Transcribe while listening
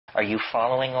Are you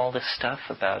following all this stuff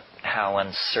about how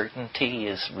uncertainty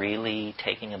is really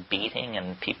taking a beating,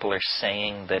 and people are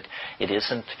saying that it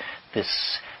isn't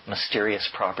this mysterious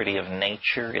property of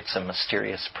nature, it's a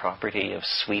mysterious property of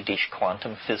Swedish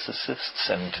quantum physicists,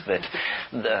 and that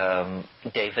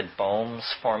David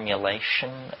Bohm's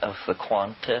formulation of the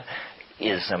quanta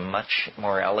is a much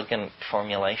more elegant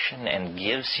formulation and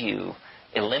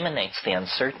eliminates the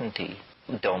uncertainty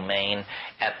domain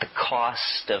at the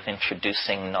cost of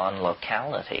introducing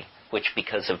non-locality, which,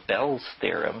 because of Bell's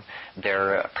theorem,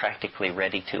 they're practically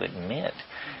ready to admit.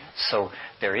 So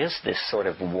there is this sort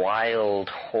of wild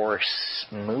horse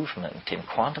movement in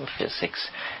quantum physics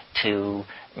to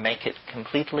make it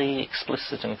completely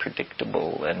explicit and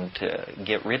predictable, and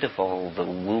get rid of all the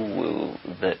woo-woo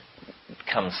that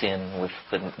comes in with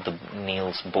the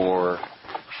Niels Bohr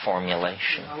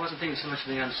formulation. I wasn't thinking so much of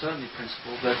the uncertainty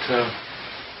principle, but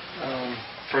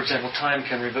for example, time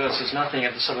can reverse. There's nothing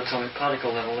at the subatomic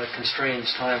particle level that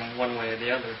constrains time one way or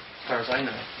the other, as far as I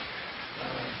know.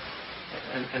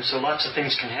 And so lots of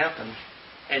things can happen,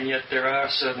 and yet there are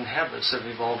certain habits that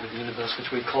have evolved with the universe,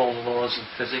 which we call the laws of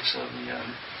physics, or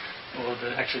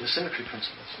actually the symmetry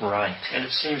principles. Right. And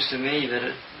it seems to me that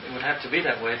it would have to be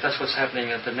that way. If that's what's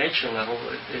happening at the nature level,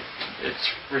 it's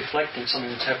reflecting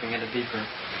something that's happening at a deeper.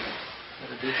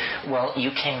 Well,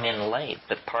 you came in late,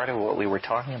 but part of what we were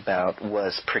talking about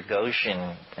was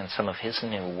Prigozhin and some of his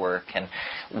new work, and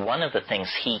one of the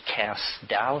things he casts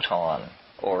doubt on,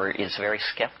 or is very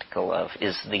skeptical of,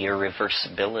 is the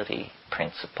irreversibility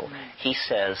principle. He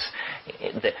says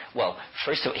that, well,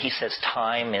 first of all, he says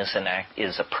time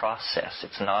is a process,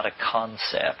 it's not a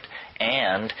concept,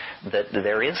 and that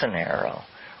there is an arrow,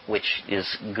 which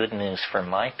is good news for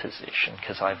my position,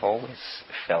 because I've always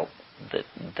felt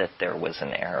that there was an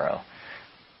arrow.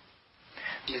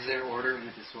 Is there order in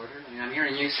the disorder? I mean, I'm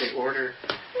hearing you say order.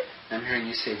 I'm hearing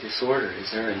you say disorder.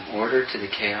 Is there an order to the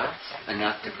chaos,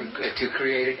 enough to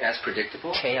create it as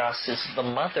predictable? Chaos is the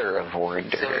mother of order.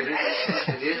 So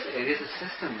it is a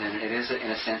system, then. It is, in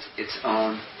a sense, its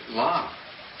own law.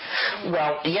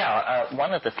 Well, yeah,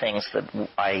 one of the things that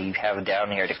I have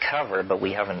down here to cover, but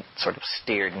we haven't sort of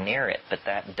steered near it, but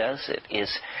that does it,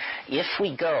 is if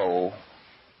we go...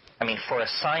 I mean, for a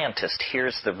scientist,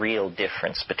 here's the real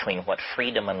difference between what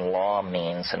freedom and law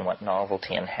means and what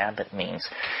novelty and habit means.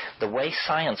 The way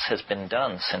science has been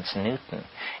done since Newton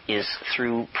is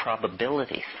through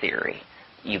probability theory.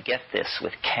 You get this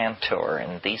with Cantor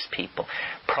and these people.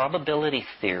 Probability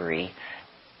theory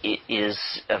is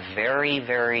a very,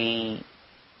 very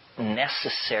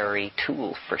necessary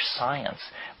tool for science,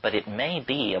 but it may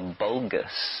be a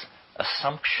bogus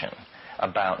assumption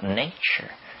about nature.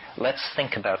 Let's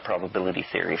think about probability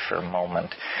theory for a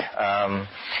moment.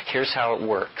 Here's how it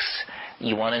works.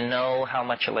 You want to know how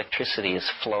much electricity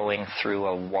is flowing through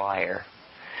a wire.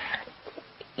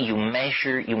 You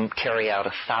carry out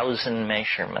 1,000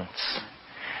 measurements.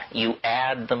 You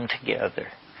add them together.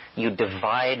 You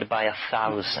divide by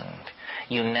 1,000.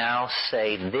 You now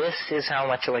say, this is how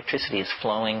much electricity is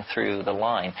flowing through the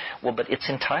line. Well, but it's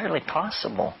entirely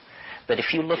possible. But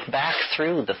if you look back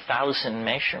through the 1,000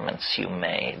 measurements you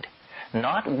made,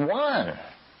 not one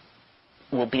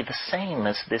will be the same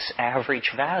as this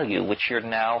average value, which you're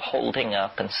now holding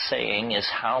up and saying is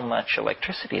how much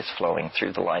electricity is flowing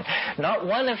through the line. Not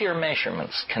one of your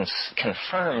measurements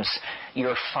confirms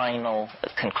your final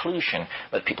conclusion.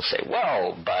 But people say,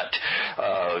 well, but,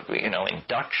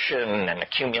 induction and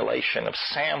accumulation of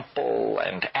sample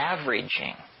and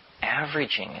averaging.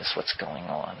 Averaging is what's going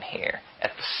on here at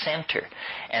the center.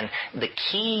 And the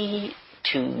key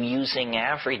to using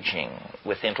averaging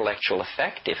with intellectual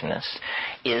effectiveness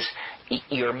is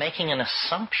you're making an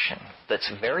assumption that's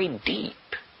very deep.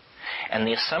 And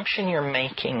the assumption you're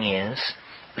making is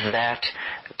that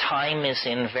time is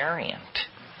invariant.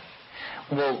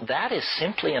 Well, that is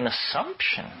simply an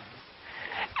assumption.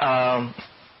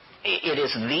 It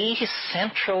is the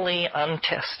centrally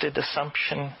untested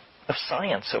assumption of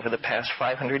science over the past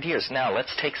 500 years. Now,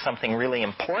 let's take something really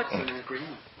important. That's an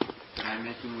agreement that I'm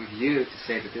making with you to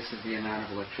say that this is the amount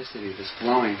of electricity that's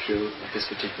flowing through at this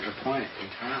particular point in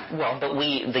time. Well, but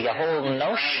the whole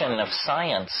notion of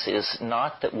science is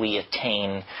not that we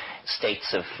attain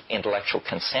states of intellectual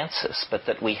consensus, but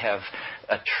that we have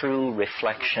a true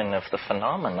reflection of the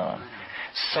phenomenon.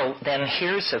 So then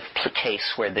here's a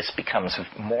case where this becomes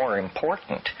more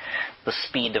important: the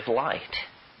speed of light.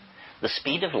 The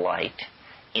speed of light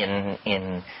in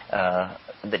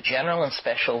the general and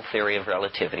special theory of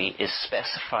relativity is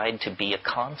specified to be a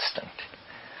constant.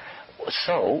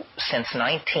 So, since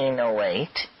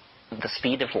 1908, the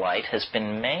speed of light has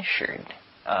been measured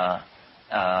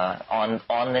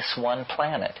on this one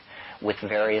planet. with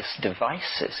various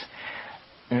devices.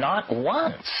 Not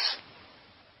once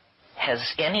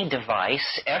has any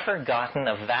device ever gotten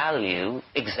a value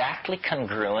exactly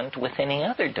congruent with any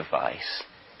other device.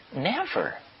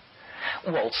 Never.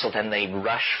 Well, so then they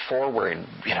rush forward,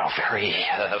 very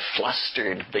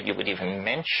flustered that you would even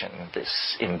mention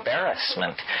this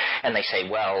embarrassment. And they say,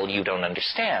 well, you don't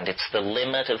understand. It's the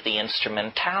limit of the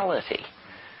instrumentality.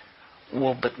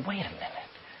 Well, but wait a minute.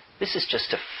 This is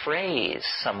just a phrase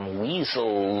some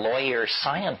weasel lawyer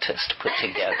scientist put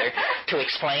together to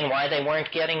explain why they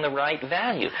weren't getting the right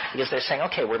value. Because they're saying,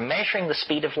 okay, we're measuring the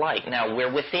speed of light. Now,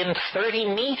 we're within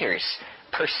 30 meters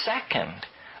per second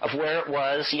of where it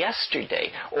was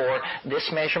yesterday. Or this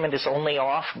measurement is only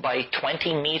off by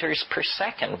 20 meters per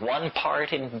second, 1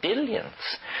 part in billions.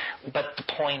 But the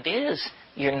point is,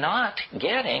 you're not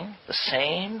getting the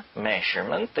same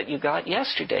measurement that you got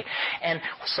yesterday. And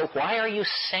so why are you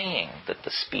saying that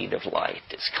the speed of light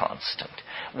is constant?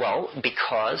 Well,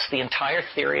 because the entire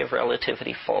theory of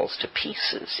relativity falls to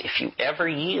pieces if you ever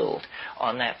yield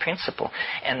on that principle.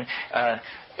 And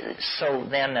so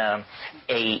then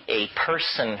a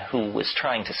person who was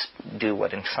trying to do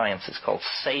what in science is called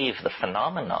save the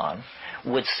phenomenon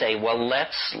would say, well,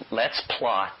 let's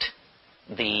plot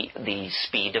the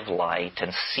speed of light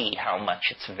and see how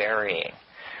much it's varying.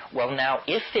 Well, now,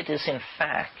 if it is in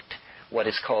fact what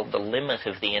is called the limit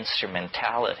of the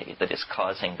instrumentality that is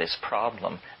causing this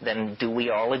problem, then do we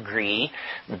all agree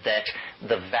that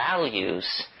the values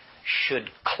should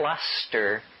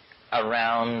cluster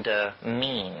around a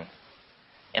mean?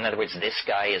 In other words, this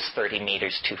guy is 30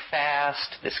 meters too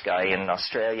fast. This guy in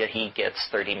Australia, he gets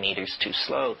 30 meters too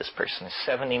slow. This person is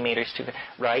 70 meters too fast.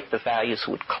 Right? The values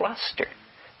would cluster.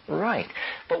 Right.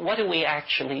 But what do we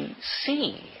actually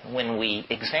see when we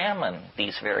examine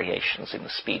these variations in the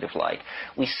speed of light?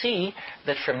 We see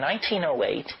that from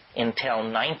 1908 until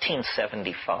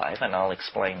 1975, and I'll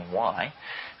explain why,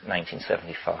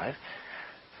 1975,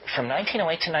 from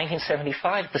 1908 to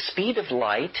 1975, the speed of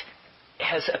light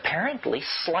has apparently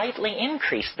slightly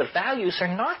increased. The values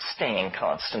are not staying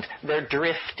constant. They're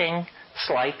drifting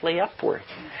slightly upward.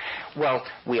 Well,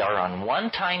 we are on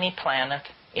one tiny planet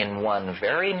in one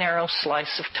very narrow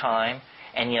slice of time,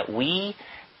 and yet we,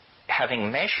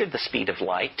 having measured the speed of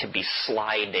light to be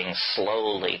sliding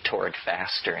slowly toward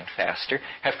faster and faster,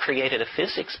 have created a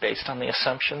physics based on the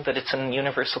assumption that it's a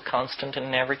universal constant and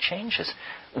never changes.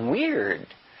 Weird.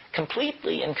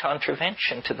 Completely in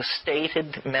contravention to the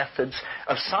stated methods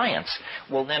of science.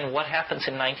 Well, then what happens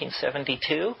in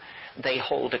 1972? They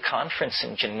hold a conference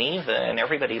in Geneva, and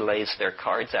everybody lays their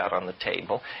cards out on the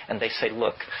table, and they say,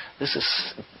 look, this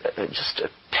is just a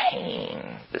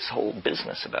pain, this whole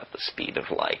business about the speed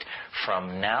of light.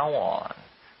 From now on,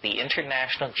 the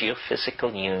International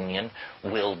Geophysical Union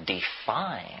will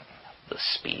define the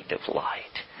speed of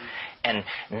light. And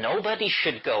nobody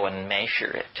should go and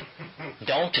measure it.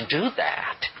 Don't do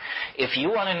that. If you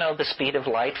want to know the speed of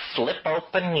light, flip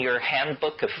open your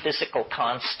handbook of physical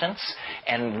constants,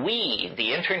 and we,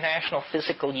 the International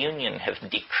Physical Union, have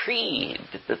decreed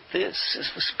that this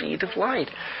is the speed of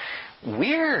light.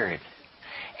 Weird.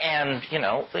 And,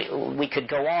 we could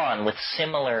go on with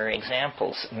similar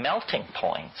examples. Melting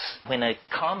points. When a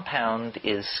compound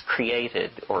is created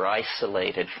or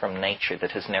isolated from nature that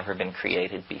has never been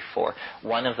created before,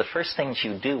 one of the first things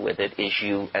you do with it is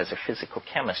you, as a physical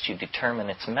chemist, you determine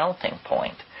its melting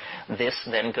point. This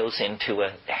then goes into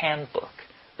a handbook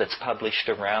that's published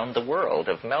around the world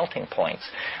of melting points.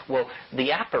 Well,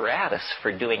 the apparatus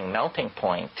for doing melting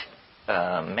point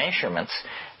measurements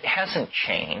hasn't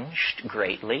changed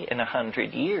greatly in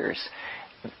 100 years.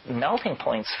 Melting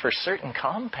points for certain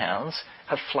compounds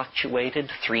have fluctuated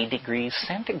 3 degrees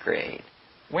centigrade.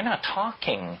 We're not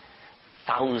talking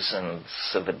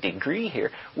thousandths of a degree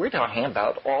here. We're talking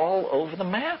about all over the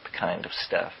map kind of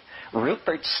stuff.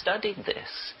 Rupert studied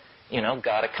this.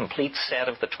 Got a complete set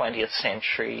of the 20th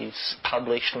century's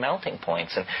published melting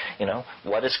points. And,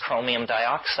 what is chromium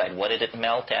dioxide? What did it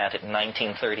melt at in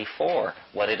 1934?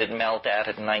 What did it melt at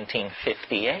in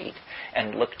 1958?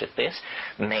 And looked at this,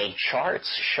 made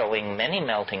charts showing many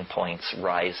melting points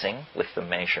rising with the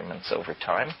measurements over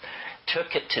time,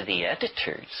 took it to the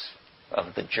editors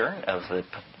of the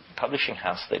publishing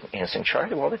house that is in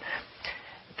charge of all that.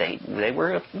 They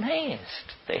were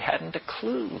amazed. They hadn't a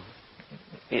clue.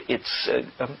 It's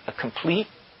a complete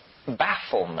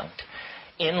bafflement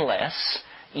unless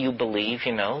you believe,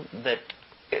 that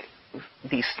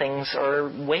these things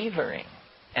are wavering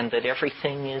and that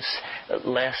everything is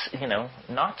less,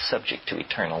 not subject to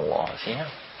eternal laws. Yeah.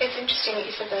 It's interesting that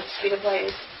you said that speed of light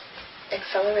is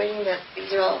accelerating, that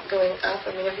these are all going up?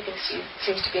 I mean, everything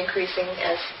seems to be increasing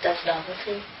as does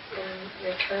novelty in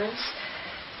returns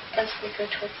as we go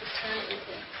towards this time.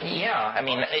 Yeah, I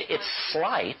mean, it's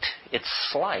slight,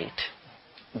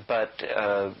 but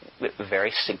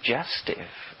very suggestive.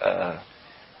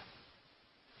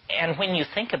 And when you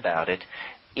think about it,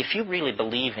 if you really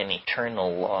believe in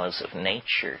eternal laws of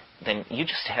nature, then you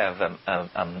just have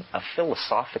a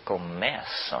philosophical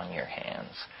mess on your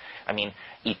hands. I mean,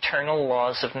 eternal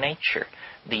laws of nature.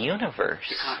 The universe...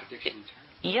 The contradiction.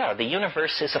 Yeah, the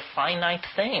universe is a finite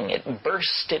thing. It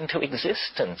burst into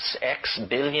existence X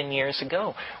billion years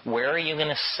ago. Where are you going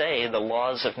to say the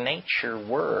laws of nature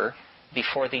were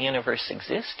before the universe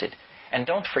existed? And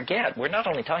don't forget, we're not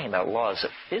only talking about laws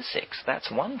of physics. That's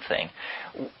one thing.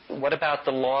 What about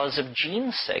the laws of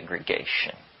gene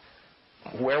segregation?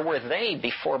 Where were they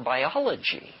before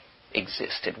biology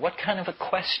existed? What kind of a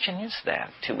question is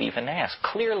that to even ask?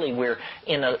 Clearly we're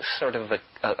in a sort of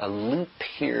a loop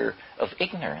here of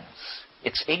ignorance.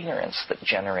 It's ignorance that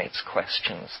generates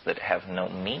questions that have no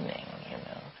meaning, you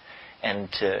know. And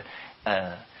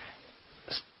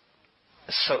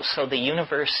so the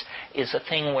universe is a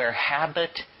thing where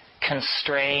habit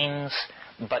constrains,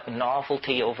 but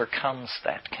novelty overcomes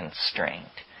that constraint.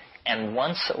 And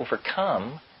once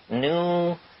overcome,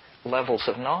 new levels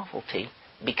of novelty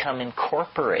become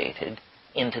incorporated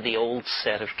into the old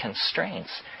set of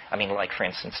constraints. I mean, like, for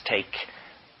instance, take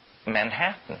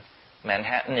Manhattan.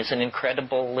 Manhattan is an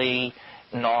incredibly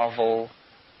novel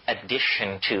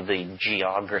addition to the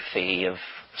geography of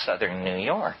southern New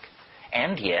York.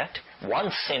 And yet,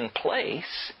 once in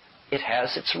place, it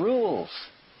has its rules.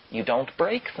 You don't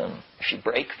break them. If you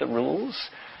break the rules,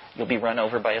 you'll be run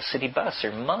over by a city bus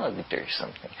or mugged or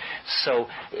something. So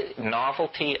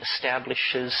novelty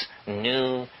establishes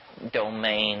new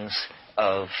domains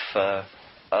of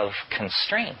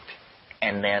constraint.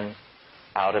 And then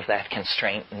out of that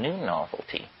constraint, new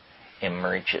novelty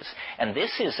emerges. And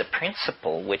this is a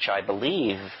principle which I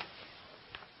believe,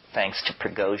 thanks to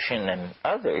Prigozhin and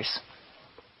others,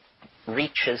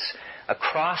 reaches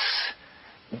across,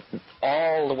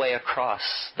 all the way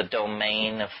across the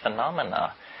domain of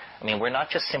phenomena. I mean, we're not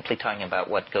just simply talking about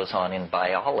what goes on in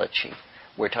biology.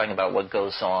 We're talking about what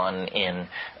goes on in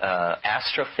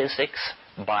astrophysics,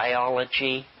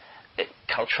 biology,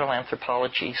 cultural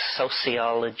anthropology,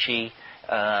 sociology.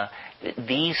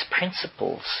 These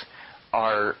principles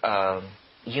are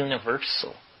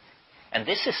universal. And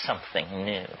this is something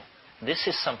new. This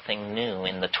is something new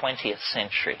in the 20th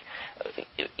century.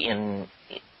 And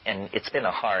it's been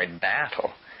a hard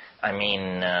battle. I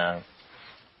mean,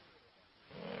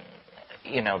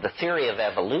 the theory of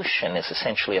evolution is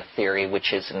essentially a theory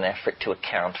which is an effort to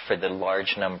account for the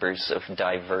large numbers of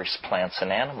diverse plants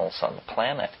and animals on the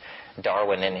planet.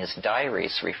 Darwin, in his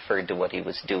diaries, referred to what he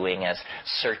was doing as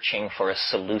searching for a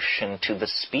solution to the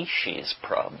species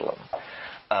problem.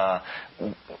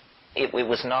 It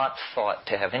was not thought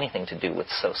to have anything to do with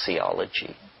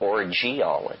sociology or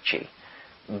geology.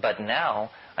 But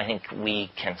now, I think we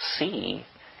can see,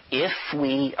 if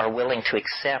we are willing to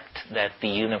accept that the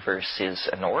universe is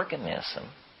an organism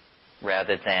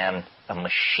rather than a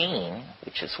machine,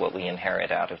 which is what we inherit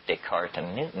out of Descartes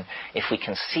and Newton, if we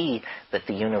can see that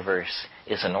the universe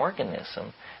is an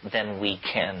organism, then we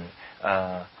can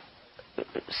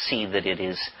see that it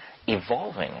is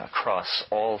evolving across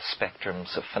all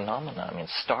spectrums of phenomena. I mean,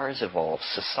 stars evolve,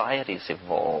 societies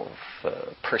evolve,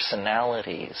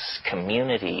 personalities,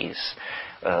 communities,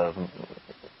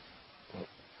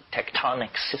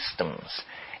 tectonic systems.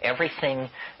 Everything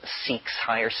seeks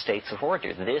higher states of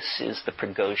order. This is the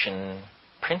Prigozhin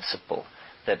principle,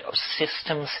 that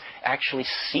systems actually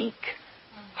seek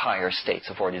higher states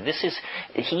of order. This is,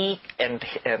 he and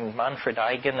Manfred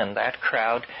Eigen and that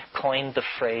crowd coined the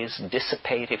phrase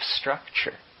dissipative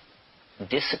structure.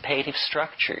 Dissipative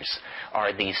structures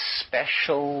are these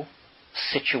special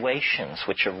situations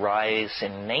which arise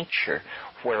in nature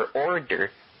where order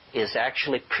is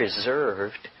actually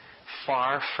preserved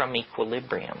far from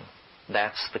equilibrium.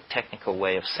 That's the technical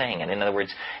way of saying it. In other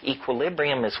words,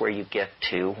 equilibrium is where you get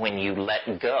to when you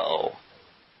let go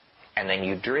and then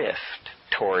you drift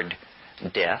toward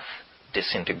death,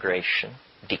 disintegration,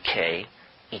 decay,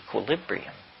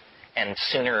 equilibrium. And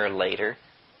sooner or later,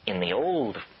 in the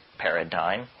old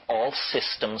paradigm, all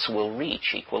systems will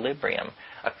reach equilibrium.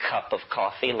 A cup of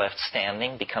coffee left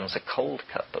standing becomes a cold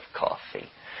cup of coffee.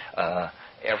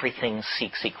 Everything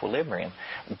seeks equilibrium.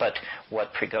 But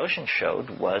what Prigozhin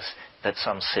showed was that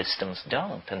some systems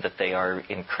don't, and that they are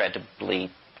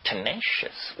incredibly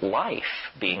tenacious, life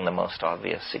being the most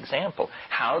obvious example.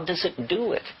 How does it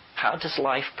do it? How does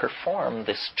life perform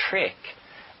this trick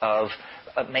of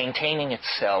maintaining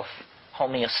itself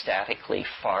homeostatically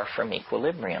far from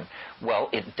equilibrium? Well,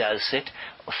 it does it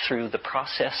through the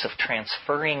process of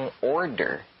transferring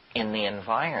order in the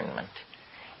environment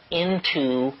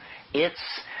into its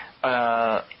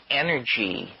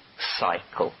energy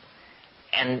cycle,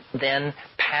 and then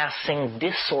passing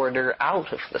disorder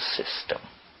out of the system.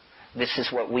 This is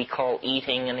what we call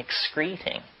eating and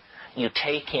excreting. You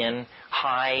take in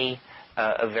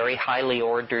very highly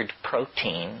ordered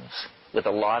proteins with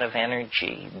a lot of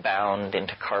energy bound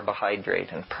into carbohydrate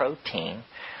and protein.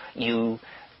 You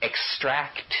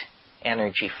extract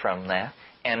energy from that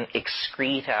and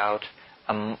excrete out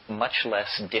a much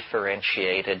less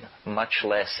differentiated, much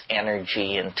less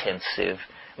energy-intensive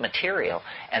material.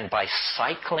 And by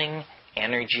cycling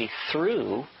energy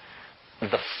through,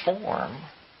 the form,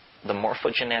 the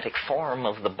morphogenetic form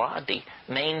of the body,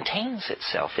 maintains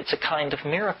itself. It's a kind of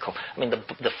miracle. I mean,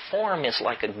 the form is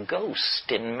like a ghost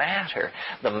in matter.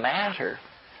 The matter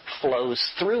flows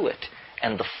through it,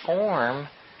 and the form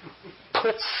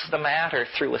puts the matter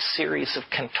through a series of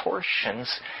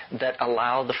contortions that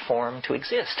allow the form to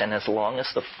exist. And as long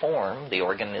as the form, the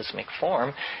organismic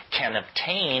form, can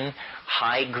obtain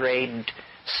high-grade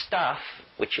stuff,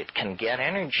 which it can get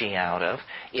energy out of,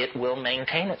 it will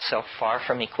maintain itself far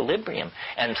from equilibrium.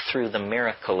 And through the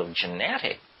miracle of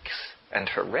genetics and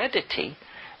heredity,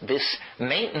 this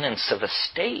maintenance of a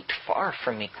state far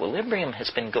from equilibrium has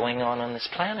been going on this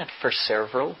planet for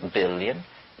several billion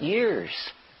years.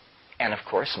 And of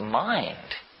course, mind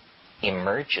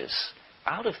emerges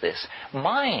out of this.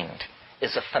 Mind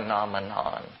is a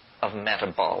phenomenon of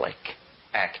metabolic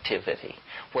activity,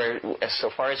 where,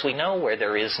 so far as we know, where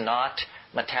there is not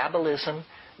metabolism,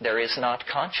 there is not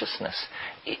consciousness.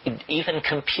 Even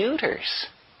computers,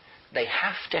 they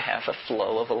have to have a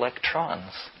flow of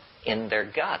electrons in their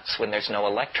guts. When there's no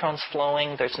electrons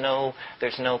flowing, there's no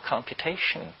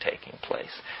computation taking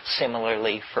place.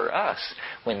 Similarly for us,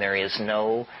 when there is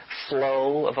no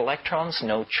flow of electrons,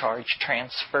 no charge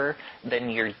transfer, then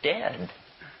you're dead.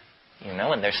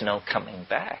 And there's no coming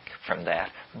back from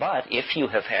that. But if you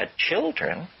have had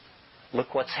children,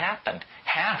 look what's happened.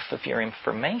 Half of your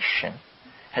information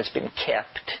has been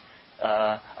kept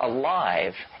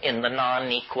alive in the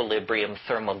non-equilibrium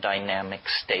thermodynamic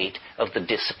state of the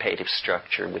dissipative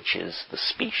structure, which is the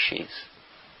species,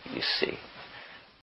 you see.